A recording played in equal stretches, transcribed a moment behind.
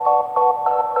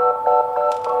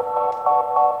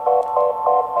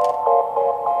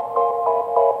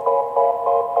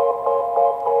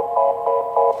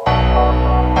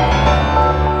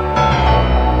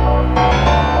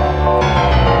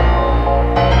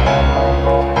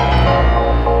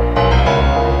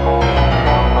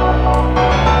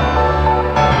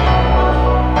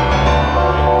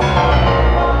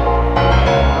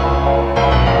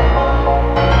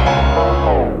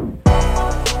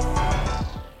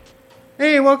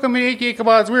Hey, welcome to Icky,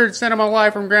 Ichabod's Weird Cinema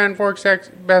live from Grand Forks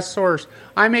Best Source.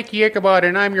 I'm Icky, Ichabod,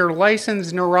 and I'm your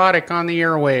licensed neurotic on the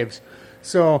airwaves.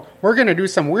 So, we're going to do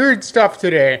some weird stuff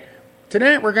today.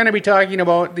 Today, we're going to be talking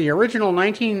about the original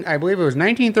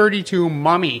 1932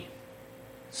 Mummy.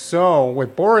 So,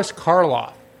 with Boris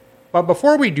Karloff. But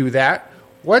before we do that,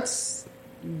 let's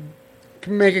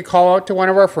make a call out to one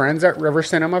of our friends at River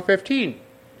Cinema 15.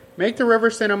 Make the River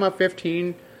Cinema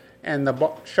 15 and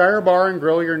the Shire Bar and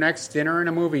Grill your next dinner and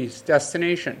a movies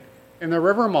destination in the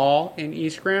River Mall in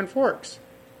East Grand Forks.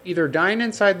 Either dine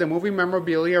inside the movie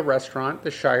memorabilia restaurant,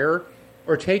 the Shire,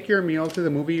 or take your meal to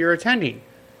the movie you're attending.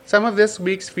 Some of this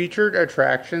week's featured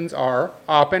attractions are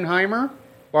Oppenheimer,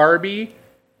 Barbie,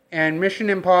 and Mission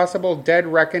Impossible Dead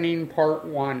Reckoning Part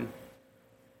 1.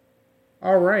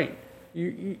 Alright,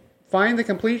 you find the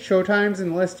complete showtimes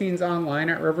and listings online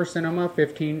at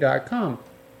rivercinema15.com.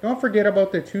 Don't forget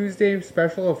about the Tuesday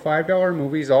special of $5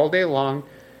 movies all day long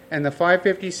and the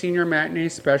 $5.50 senior matinee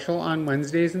special on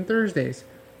Wednesdays and Thursdays.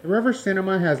 The River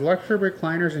Cinema has luxury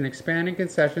recliners and expanding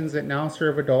concessions that now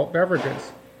serve adult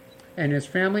beverages, and is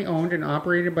family owned and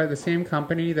operated by the same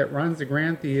company that runs the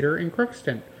Grand Theater in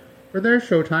Crookston. For their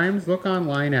showtimes, look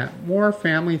online at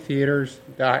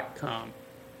morefamilytheaters.com.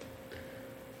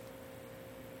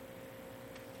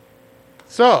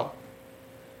 So,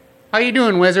 how you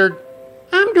doing, Wizard?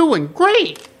 I'm doing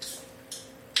great.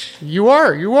 You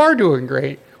are doing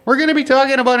great. We're going to be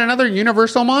talking about another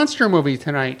Universal monster movie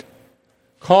tonight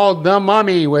called The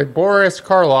Mummy with Boris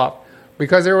Karloff,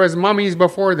 because there was mummies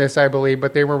before this, I believe,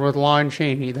 but they were with Lon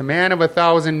Chaney, the man of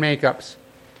 1,000 makeups.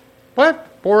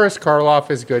 But Boris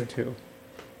Karloff is good too.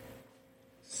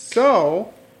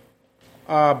 So,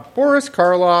 Boris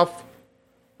Karloff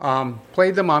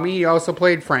played the Mummy. He also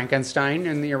played Frankenstein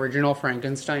in the original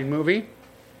Frankenstein movie.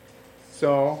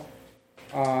 So,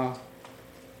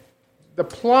 the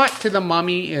plot to The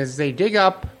Mummy is they dig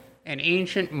up an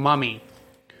ancient mummy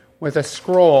with a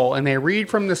scroll, and they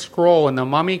read from the scroll, and the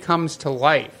mummy comes to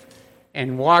life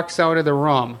and walks out of the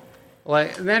room.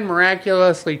 Then,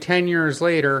 miraculously, 10 years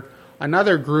later,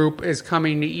 another group is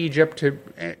coming to Egypt to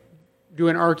do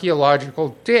an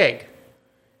archaeological dig.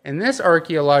 And this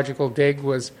archaeological dig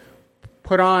was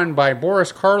put on by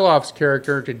Boris Karloff's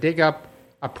character to dig up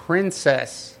a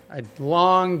princess, a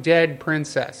long-dead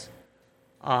princess.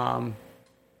 But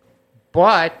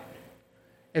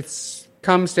it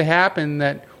comes to happen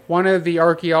that one of the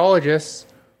archaeologists'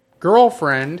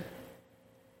 girlfriend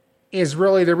is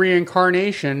really the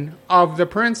reincarnation of the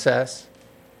princess.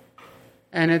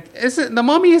 And the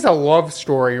Mummy is a love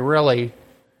story, really.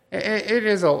 It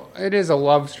is a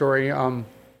love story.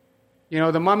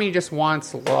 The Mummy just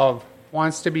wants love,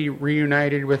 wants to be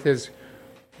reunited with his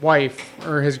wife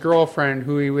or his girlfriend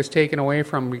who he was taken away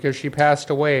from because she passed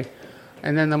away.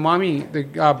 And then the Mummy,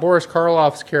 Boris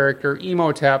Karloff's character,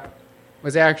 Imhotep,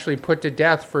 was actually put to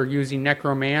death for using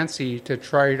necromancy to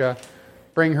try to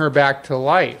bring her back to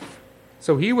life.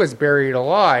 So he was buried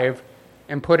alive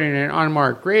and put in an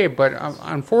unmarked grave, but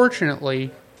unfortunately,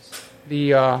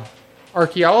 the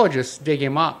archaeologists dig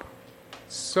him up.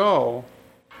 So,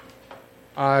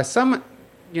 a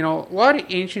lot of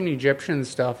ancient Egyptian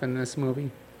stuff in this movie.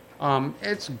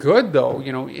 It's good though.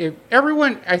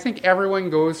 I think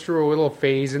everyone goes through a little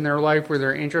phase in their life where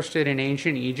they're interested in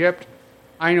ancient Egypt.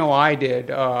 I know I did.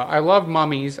 I love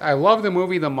mummies. I love the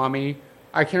movie The Mummy.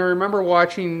 I can remember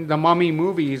watching the Mummy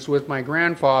movies with my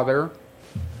grandfather.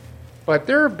 But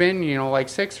there have been,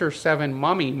 6 or 7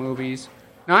 Mummy movies,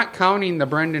 not counting the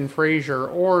Brendan Fraser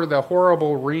or the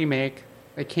horrible remake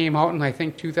that came out in, I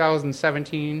think,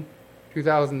 2017,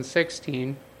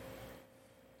 2016.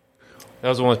 That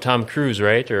was the one with Tom Cruise,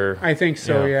 right? Or I think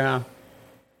so, yeah.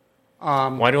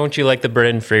 Why don't you like the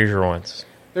Brendan Fraser ones?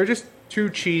 They're just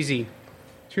too cheesy.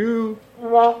 Too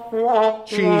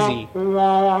cheesy.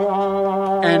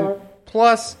 And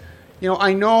plus,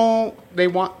 I know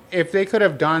if they could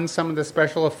have done some of the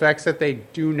special effects that they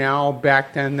do now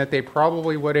back then, that they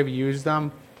probably would have used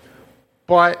them.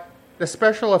 But the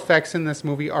special effects in this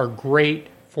movie are great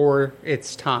for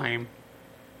its time.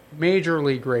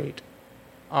 Majorly great.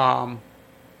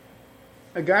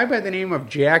 A guy by the name of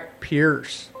Jack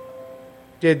Pierce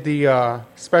did the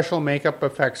special makeup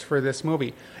effects for this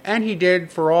movie. And he did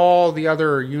for all the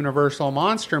other Universal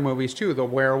monster movies too. The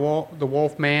Werewolf, the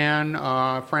Wolfman,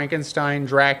 Frankenstein,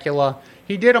 Dracula.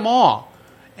 He did them all.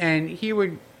 And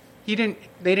they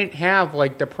didn't have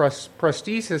like the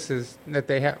prosthesis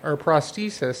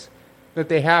that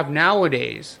they have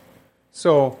nowadays.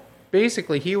 So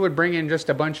basically he would bring in just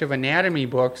a bunch of anatomy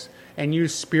books and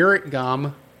use spirit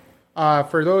gum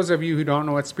For those of you who don't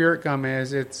know what spirit gum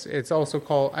is, it's also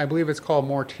called, I believe it's called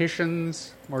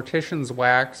mortician's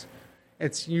wax.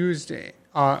 It's used,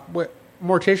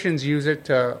 morticians use it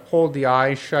to hold the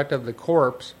eyes shut of the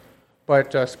corpse,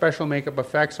 but special makeup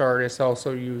effects artists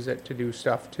also use it to do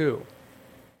stuff too.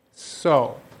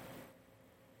 So,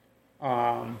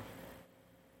 there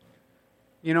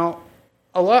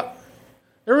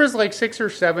was like 6 or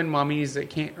 7 mummies that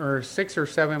came, or 6 or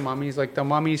 7 mummies, like the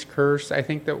Mummy's Curse. I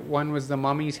think that one was the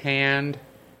Mummy's Hand.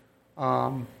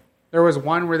 There was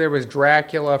one where there was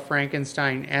Dracula,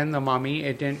 Frankenstein, and the Mummy.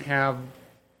 It didn't have,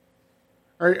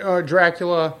 or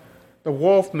Dracula, the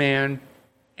Wolfman,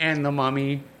 and the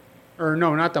Mummy. Or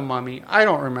no, not the Mummy. I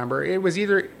don't remember. It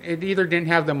either didn't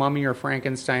have the Mummy or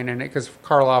Frankenstein in it because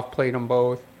Karloff played them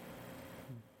both.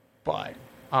 But,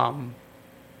 and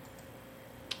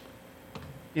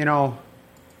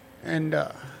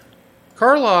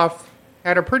Karloff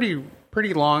had a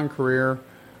pretty long career.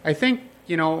 I think,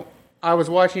 I was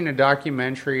watching a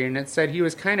documentary and it said he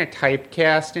was kind of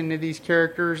typecast into these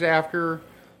characters after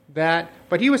that.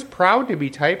 But he was proud to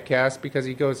be typecast because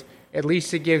he goes, at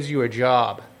least it gives you a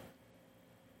job.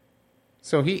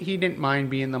 So he didn't mind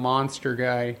being the monster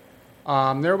guy.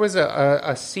 There was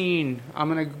a scene,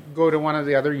 I'm going to go to one of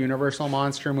the other Universal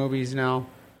Monster movies now,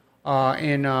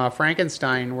 in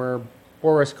Frankenstein, where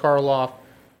Boris Karloff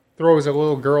throws a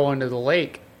little girl into the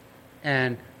lake.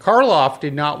 And Karloff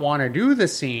did not want to do the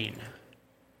scene.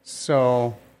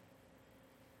 So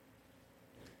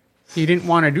he didn't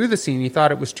want to do the scene. He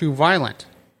thought it was too violent.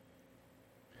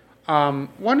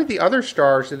 One of the other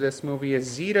stars of this movie is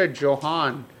Zita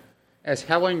Johann as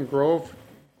Helen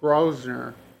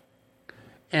Grosvenor.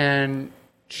 And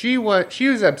she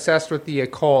was obsessed with the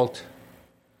occult.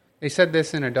 They said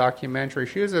this in a documentary.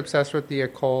 She was obsessed with the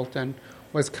occult and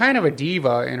was kind of a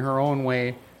diva in her own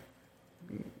way.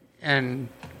 And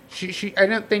I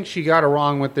didn't think she got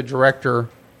along with the director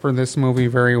for this movie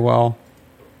very well.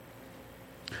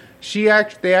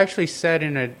 They actually said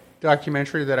in a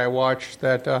documentary that I watched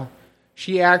that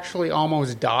she actually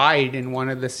almost died in one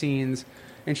of the scenes.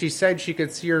 And she said she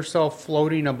could see herself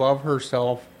floating above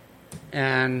herself.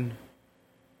 And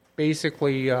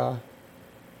basically,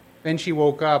 then she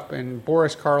woke up and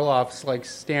Boris Karloff's like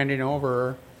standing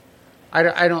over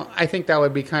her. I think that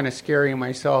would be kind of scary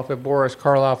myself if Boris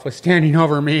Karloff was standing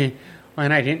over me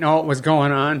and I didn't know what was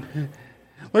going on.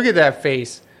 Look at that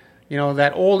face.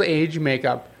 That old age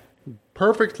makeup.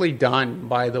 Perfectly done,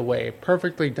 by the way.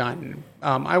 Perfectly done.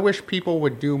 I wish people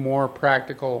would do more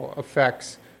practical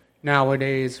effects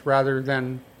nowadays rather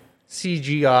than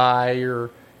CGI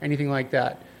or anything like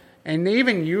that. And they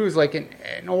even use like an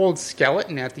old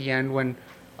skeleton at the end when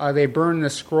they burn the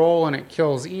scroll and it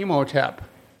kills Imhotep.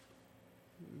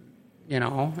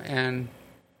 And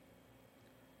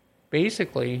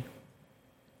basically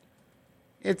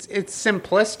it's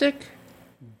simplistic,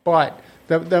 but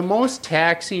the most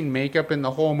taxing makeup in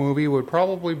the whole movie would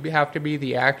probably have to be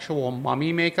the actual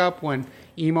mummy makeup when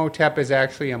Imhotep is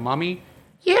actually a mummy.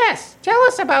 Yes, tell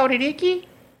us about it, Icky.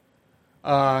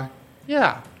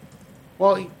 Yeah.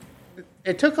 Well,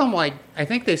 it took them I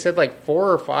think they said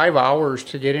 4 or 5 hours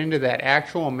to get into that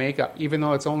actual makeup, even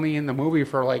though it's only in the movie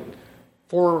for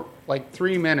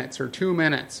 3 minutes or 2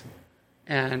 minutes.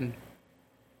 And,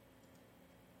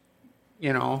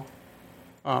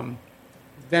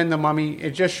 then the mummy,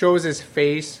 it just shows his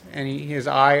face and his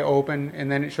eye open,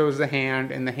 and then it shows the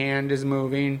hand, and the hand is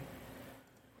moving.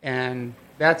 And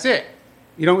that's it.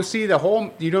 You don't see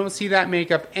that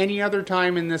makeup any other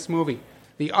time in this movie.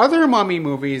 The other mummy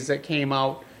movies that came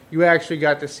out, you actually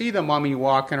got to see the mummy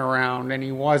walking around and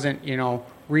he wasn't,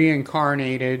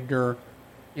 reincarnated or,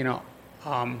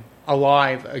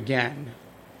 alive again.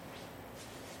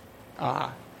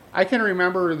 I can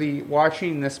remember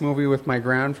watching this movie with my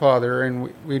grandfather,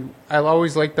 and I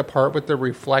always liked the part with the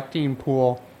reflecting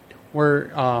pool where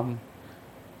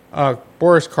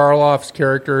Boris Karloff's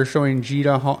character is showing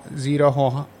Zita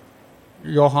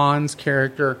Johann's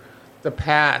character the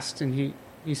past, and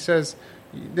he says,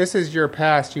 "This is your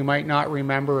past. You might not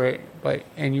remember it,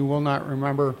 and you will not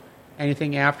remember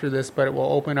anything after this, but it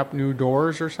will open up new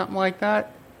doors," or something like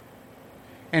that.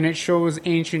 And it shows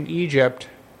ancient Egypt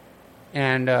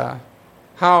and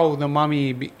how the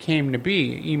mummy came to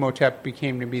be. Imhotep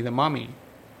became to be the mummy.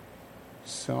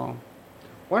 So,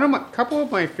 couple of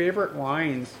my favorite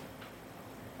lines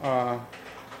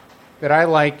that I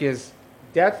like is,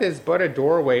 "Death is but a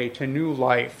doorway to new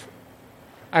life."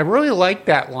 I really like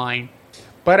that line,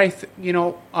 but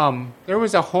there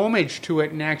was a homage to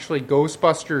it in actually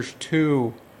Ghostbusters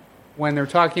 2 when they're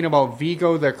talking about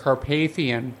Vigo the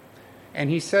Carpathian, and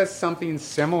he says something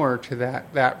similar to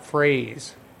that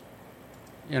phrase.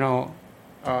 you know,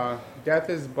 death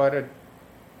is but a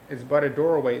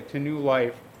doorway to new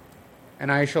life,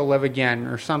 and I shall live again,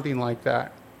 or something like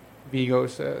that. Vigo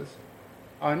says.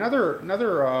 Another.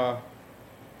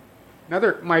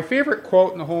 My favorite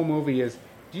quote in the whole movie is,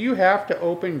 "Do you have to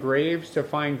open graves to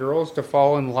find girls to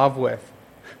fall in love with?"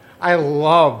 I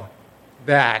love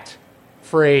that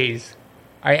phrase.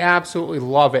 I absolutely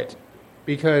love it,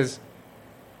 because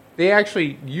they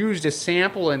actually used a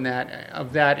sample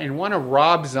of that in one of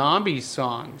Rob Zombie's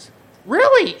songs.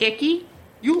 Really, Icky?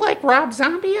 You like Rob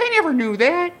Zombie? I never knew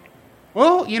that.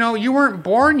 Well, you weren't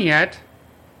born yet,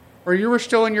 or you were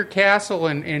still in your castle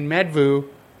in Medvu,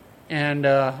 and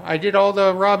I did all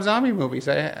the Rob Zombie movies.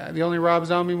 The only Rob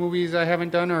Zombie movies I haven't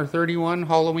done are 31,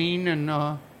 Halloween,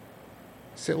 and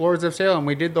Lords of Salem.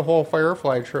 We did the whole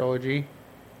Firefly trilogy.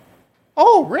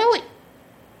 Oh, really?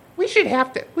 We should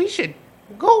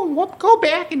go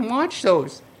back and watch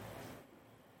those.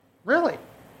 Really?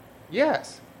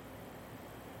 Yes.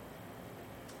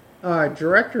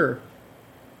 Director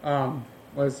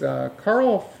was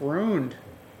Carl Freund.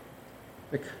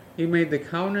 He made The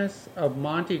Countess of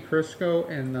Monte Cristo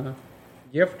and The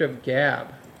Gift of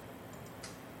Gab.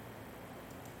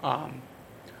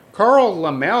 Carl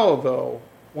Lammel, though,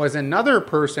 was another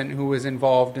person who was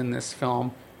involved in this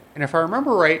film. And if I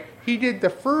remember right, he did the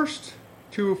first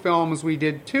two films we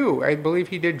did too. I believe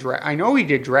he did. I know he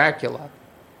did Dracula,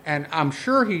 and I'm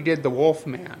sure he did The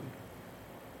Wolfman.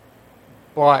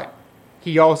 But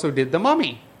he also did The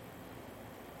Mummy.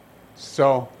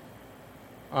 So,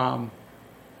 for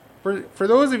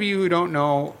those of you who don't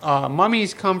know,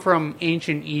 mummies come from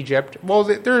ancient Egypt. Well,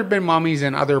 there have been mummies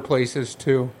in other places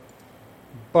too,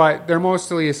 but they're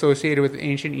mostly associated with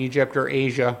ancient Egypt or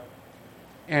Asia.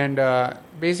 And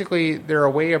basically, they're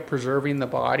a way of preserving the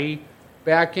body.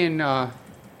 Back in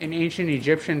ancient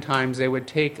Egyptian times, they would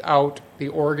take out the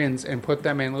organs and put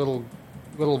them in little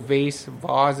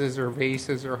vases or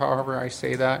however I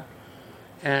say that,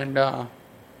 and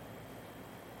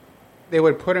they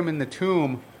would put them in the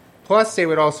tomb. Plus, they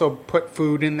would also put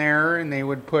food in there, and they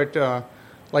would put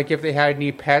like if they had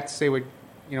any pets, they would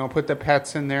put the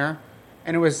pets in there,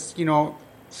 and it was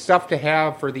stuff to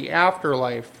have for the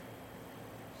afterlife.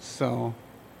 So,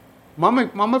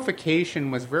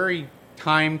 mummification was very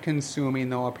time-consuming,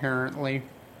 though, apparently.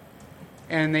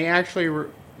 And they actually,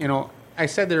 I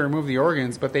said they removed the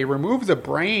organs, but they removed the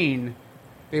brain.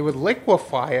 They would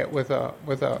liquefy it with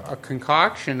a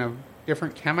concoction of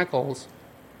different chemicals,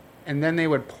 and then they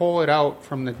would pull it out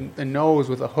from the nose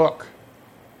with a hook.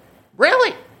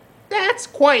 Really? That's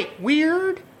quite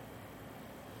weird.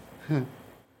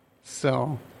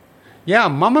 So, yeah,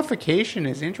 mummification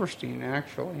is interesting,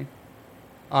 actually.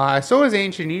 So is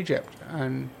ancient Egypt.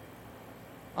 And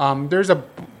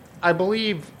I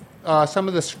believe some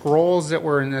of the scrolls that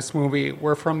were in this movie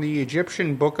were from the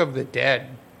Egyptian Book of the Dead.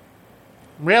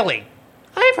 Really?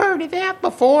 I've heard of that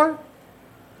before.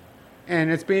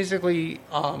 And it's basically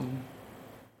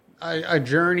a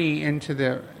journey into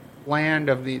the land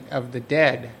of the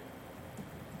dead.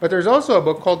 But there's also a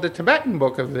book called the Tibetan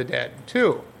Book of the Dead,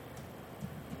 too.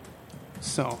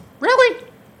 So, really?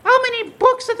 How many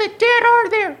books of the dead are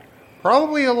there?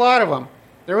 Probably a lot of them.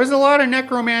 There was a lot of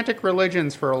necromantic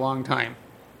religions for a long time.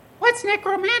 What's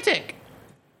necromantic?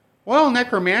 Well,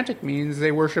 necromantic means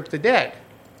they worship the dead.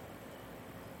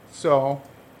 So,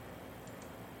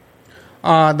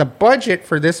 the budget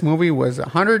for this movie was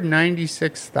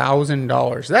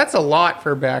 $196,000. That's a lot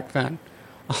for back then.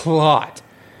 A lot.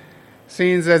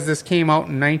 Seeing as this came out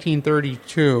in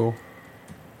 1932,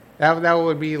 that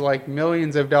would be like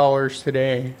millions of dollars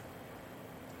today.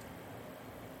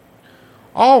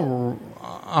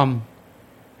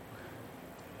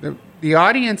 The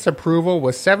audience approval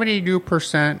was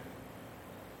 72%,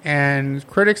 and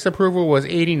critics' approval was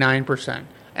 89%.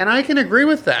 And I can agree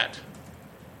with that.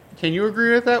 Can you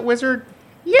agree with that, Wizard?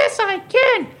 Yes, I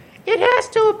can. It has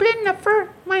to have been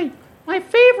my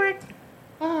favorite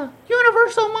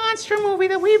Universal monster movie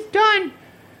that we've done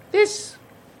this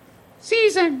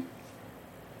season.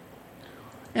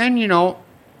 And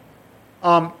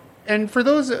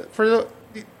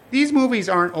these movies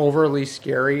aren't overly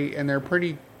scary, and they're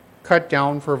pretty cut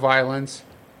down for violence.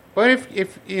 But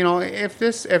if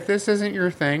this isn't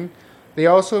your thing, they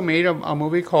also made a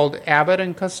movie called Abbott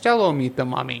and Costello Meet the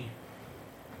Mummy.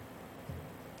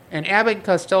 And Abbott and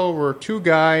Costello were two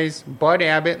guys, Bud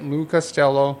Abbott and Lou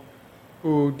Costello,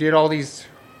 who did all these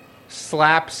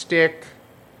slapstick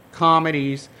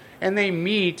comedies, and they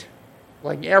meet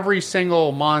like every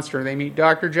single monster. They meet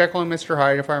Dr. Jekyll and Mr.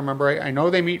 Hyde, if I remember right. I know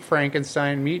they meet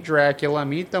Frankenstein, meet Dracula,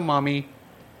 meet the Mummy.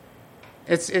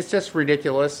 It's just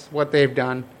ridiculous what they've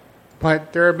done.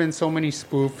 But there have been so many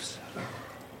spoofs.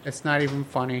 It's not even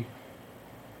funny.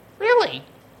 Really?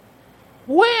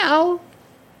 Well,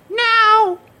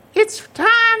 now it's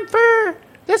time for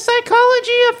the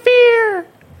psychology of fear.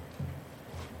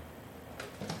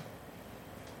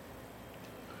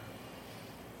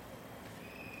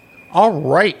 All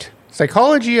right.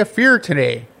 Psychology of fear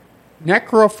today.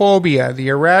 Necrophobia, the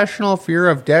irrational fear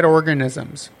of dead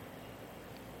organisms,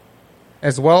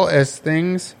 as well as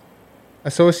things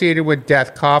associated with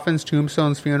death, coffins,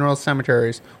 tombstones, funerals,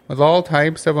 cemeteries. With all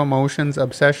types of emotions,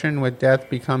 obsession with death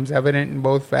becomes evident in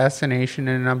both fascination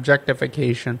and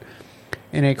objectification.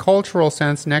 In a cultural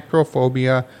sense,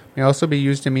 necrophobia may also be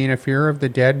used to mean a fear of the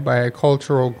dead by a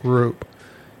cultural group,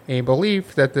 a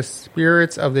belief that the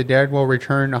spirits of the dead will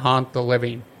return to haunt the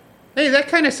living. Hey, that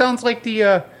kind of sounds like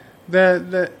the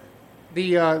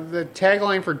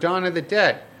tagline for Dawn of the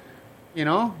Dead. You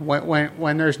know,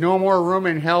 when there's no more room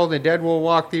in hell, the dead will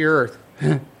walk the earth.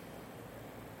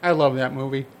 I love that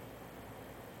movie.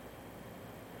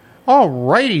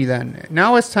 Alrighty then.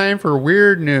 Now it's time for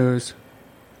weird news.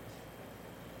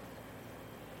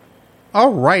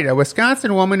 Alright, a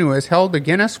Wisconsin woman who has held the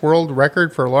Guinness World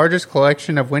Record for largest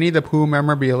collection of Winnie the Pooh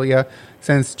memorabilia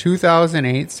since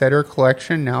 2008 said her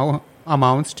collection now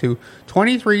amounts to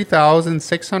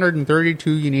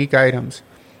 23,632 unique items.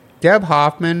 Deb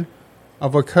Hoffman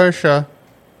of Waukesha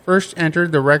first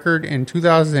entered the record in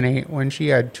 2008 when she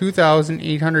had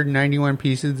 2,891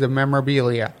 pieces of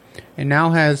memorabilia and now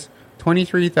has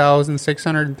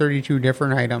 23,632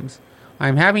 different items.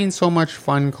 I'm having so much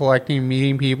fun collecting,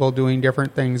 meeting people, doing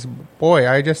different things. Boy,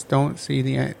 I just don't see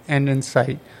the end in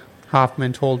sight,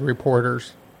 Hoffman told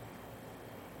reporters.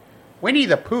 Winnie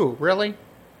the Pooh, really?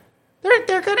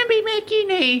 They're going to be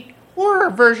making a horror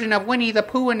version of Winnie the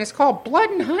Pooh, and it's called Blood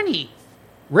and Honey.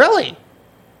 Really?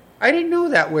 I didn't know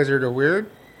that, Wizard of Weird.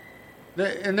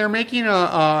 And they're making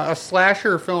a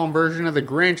slasher film version of The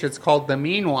Grinch. It's called The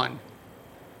Mean One.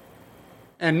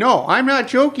 And no, I'm not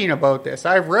joking about this.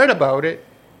 I've read about it,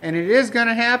 and it is going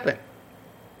to happen.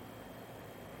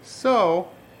 So,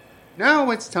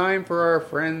 now it's time for our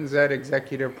friends at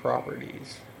Executive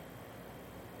Properties.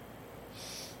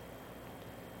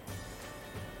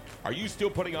 Are you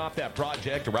still putting off that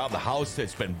project around the house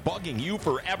that's been bugging you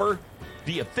forever?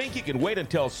 Do you think you can wait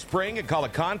until spring and call a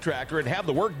contractor and have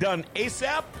the work done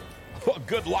ASAP? Well,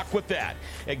 good luck with that.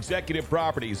 Executive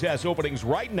Properties has openings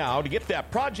right now to get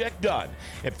that project done.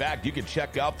 In fact, you can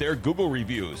check out their Google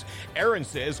reviews. Aaron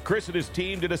says Chris and his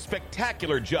team did a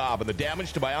spectacular job on the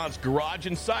damage to my aunt's garage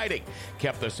and siding.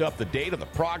 Kept us up to date on the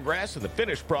progress, and the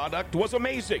finished product was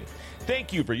amazing.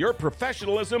 Thank you for your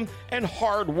professionalism and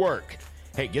hard work.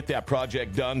 Hey, get that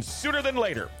project done sooner than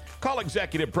later. Call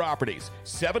Executive Properties,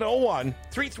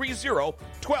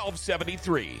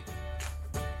 701-330-1273.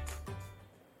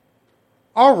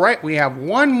 All right, we have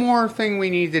one more thing we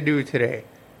need to do today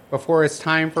before it's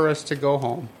time for us to go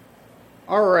home.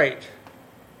 All right.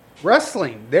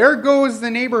 Wrestling. There Goes the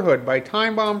Neighborhood by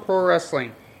Time Bomb Pro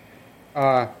Wrestling.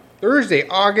 Thursday,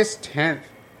 August 10th.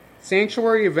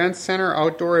 Sanctuary Events Center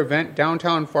outdoor event,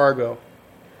 downtown Fargo.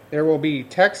 There will be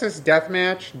Texas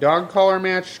Deathmatch, Dog Collar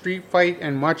Match, Street Fight,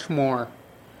 and much more.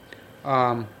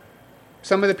 Some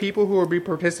of the people who will be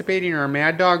participating are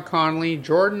Mad Dog Conley,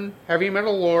 Jordan, Heavy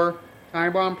Metal Lore,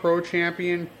 Time Bomb Pro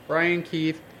Champion, Brian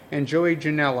Keith, and Joey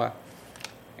Janela.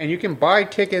 And you can buy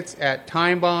tickets at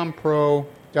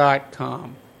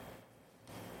timebombpro.com.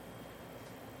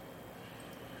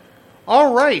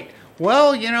 All right.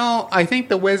 Well, you know, I think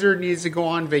the wizard needs to go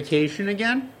on vacation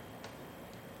again.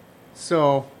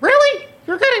 So... Really?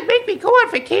 You're going to make me go on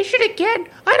vacation again?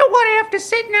 I don't want to have to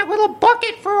sit in that little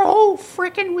bucket for a whole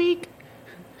frickin' week.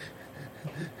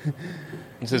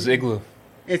 It's his igloo.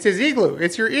 It's his igloo.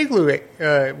 It's your igloo,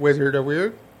 Wizard of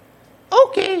Weird.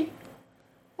 Okay.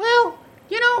 Well,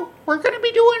 you know, we're going to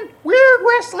be doing Weird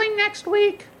Wrestling next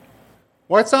week.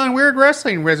 What's on Weird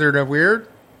Wrestling, Wizard of Weird?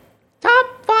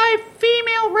 Top 5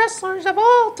 female wrestlers of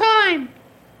all time.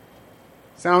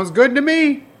 Sounds good to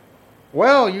me.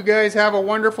 Well, you guys have a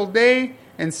wonderful day,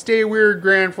 and stay weird,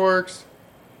 Grand Forks.